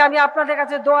 কাজে আমি আপনাদের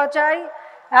কাছে দোয়া চাই।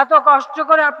 এত কষ্ট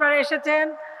করে আপনারা এসেছেন,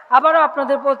 আবারও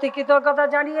আপনাদের প্রতি কৃতজ্ঞতা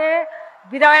জানিয়ে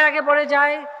বিদায়ের আগে বলে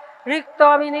যাই, রিক্ত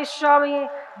আমি, নিঃস্ব আমি,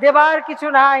 দেবার কিছু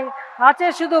নাই, আছে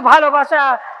শুধু ভালোবাসা,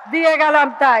 দিয়ে গেলাম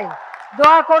তাই।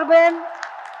 দোয়া করবেন।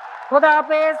 খোদা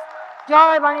হাফেজ।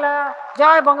 জয় বাংলা,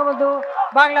 জয় বঙ্গবন্ধু,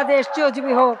 বাংলাদেশ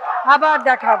চিরজীবী হোক। আবার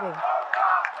দেখা হবে।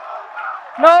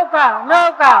 নৌকা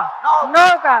নৌকা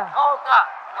নৌকা,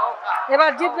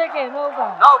 এবার জিতবে কে?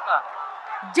 নৌকা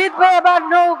জিতবে এবার,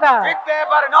 নৌকা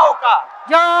নৌকা।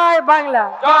 জয় বাংলা,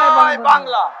 জয়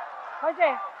বাংলা।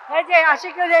 এই যে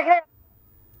আশিকে দেখে।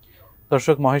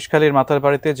 দর্শক, মহেশখালীর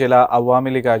মাতারবাড়িতে জেলা আওয়ামী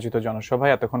লীগ আয়োজিত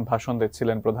জনসভায় এতক্ষণ ভাষণ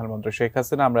দিচ্ছিলেন প্রধানমন্ত্রী শেখ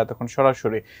হাসিনা। আমরা এতক্ষণ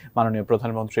সরাসরি মাননীয়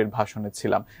প্রধানমন্ত্রীর ভাষণে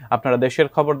ছিলাম। আপনারা দেশের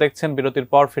খবর দেখছেন। বিরতির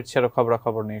পর ফিরছে আরো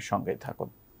খবরাখবর নিয়ে, সঙ্গেই থাকুন।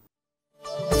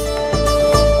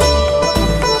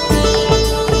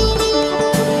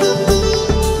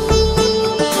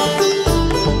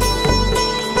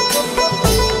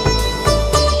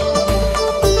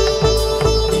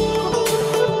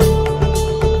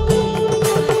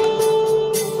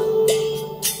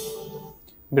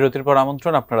 বিরতির পর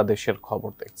আমন্ত্রণ, আপনারা দেশের খবর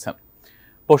দেখছেন।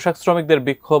 পোশাক শ্রমিকদের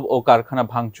বিক্ষোভ ও কারখানা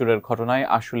ভাঙচুরের ঘটনায়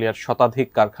আশুলিয়ার শতাধিক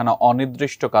কারখানা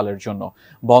অনির্দিষ্টকালের জন্য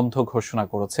বন্ধ ঘোষণা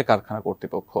করেছে কারখানা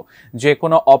কর্তৃপক্ষ। যে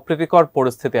কোনো অপ্রীতিকর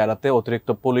পরিস্থিতি এড়াতে অতিরিক্ত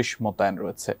পুলিশ মোতায়েন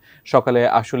রয়েছে। সকালে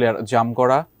আশুলিয়ার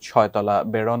জামগড়া, ছয়তলা,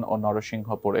 বেরন ও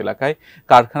নরসিংহপুর এলাকায়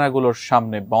কারখানাগুলোর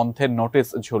সামনে বন্ধের নোটিশ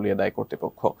ঝুলিয়ে দেয়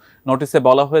কর্তৃপক্ষ। নোটিশে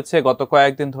বলা হয়েছে, গত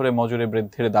কয়েকদিন ধরে মজুরি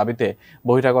বৃদ্ধির দাবিতে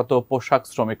বহিরাগত পোশাক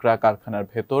শ্রমিকরা কারখানার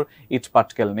ভেতর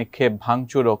ইটপাটকেল নিক্ষেপ,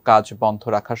 ভাঙচুর ও কাজ বন্ধ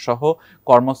রাখা সহ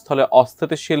কর্মস্থলে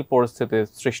অস্থিতিশীল পরিস্থিতির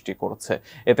সৃষ্টি করেছে।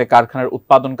 এতে কারখানার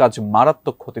উৎপাদন কাজ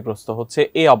মারাত্মক ক্ষতিগ্রস্ত হচ্ছে।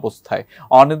 এই অবস্থায়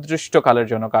অনির্দিষ্টকালের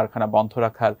জন্য কারখানা বন্ধ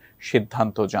রাখার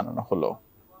সিদ্ধান্ত জানানো হলো।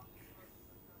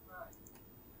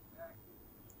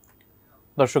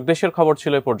 দর্শক, দেশের খবর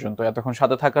ছিল এ পর্যন্ত। এতক্ষণ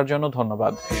সাথে থাকার জন্য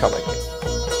ধন্যবাদ সবাইকে।